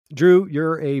Drew,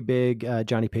 you're a big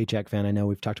Johnny Paycheck fan. I know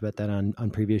we've talked about that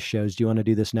on previous shows. Do you want to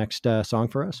do this next song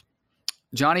for us?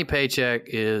 Johnny Paycheck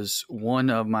is one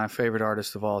of my favorite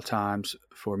artists of all times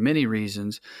for many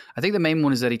reasons. I think the main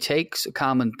one is that he takes a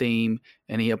common theme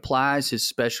and he applies his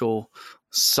special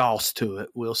sauce to it,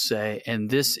 we'll say. And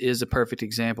this is a perfect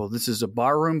example. This is a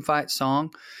barroom fight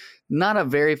song. Not a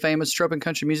very famous trope in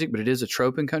country music, but it is a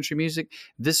trope in country music.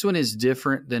 This one is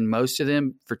different than most of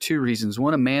them for two reasons.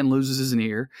 One, a man loses an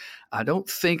ear. I don't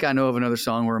think I know of another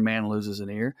song where a man loses an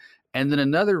ear. And then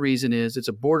another reason is it's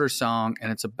a border song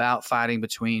and it's about fighting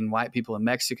between white people and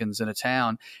Mexicans in a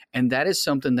town. And that is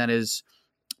something that is,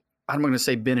 I'm not going to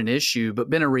say been an issue, but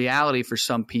been a reality for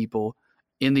some people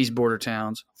in these border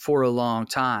towns for a long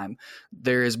time.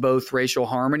 There is both racial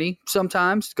harmony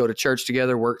sometimes, go to church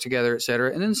together, work together, et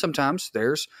cetera. And then sometimes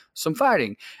there's some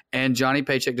fighting. And Johnny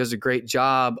Paycheck does a great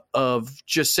job of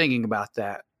just singing about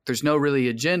that. There's no really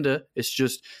agenda. It's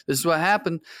just, this is what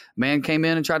happened. Man came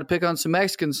in and tried to pick on some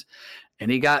Mexicans, and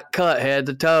he got cut head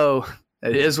to toe.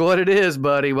 It is what it is,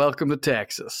 buddy. Welcome to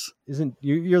Texas. Isn't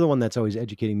you're the one that's always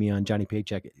educating me on Johnny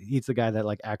Paycheck? He's the guy that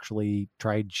like actually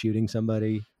tried shooting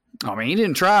somebody. I mean, he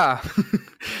didn't try.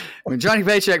 When Johnny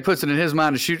Paycheck puts it in his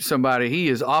mind to shoot somebody, he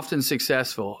is often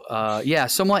successful.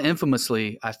 Somewhat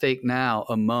infamously, I think now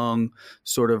among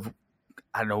sort of,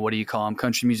 I don't know, what do you call them?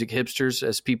 Country music hipsters.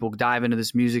 As people dive into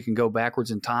this music and go backwards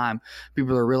in time,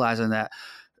 people are realizing that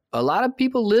a lot of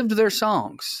people lived their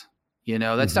songs. You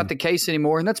know, that's not the case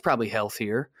anymore, and that's probably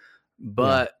healthier.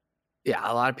 But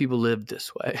a lot of people lived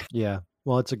this way. Yeah.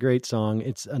 Well, it's a great song.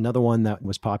 It's another one that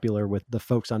was popular with the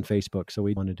folks on Facebook, so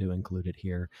we wanted to include it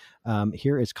here.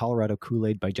 Here is Colorado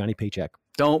Kool-Aid by Johnny Paycheck.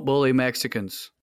 Don't bully Mexicans.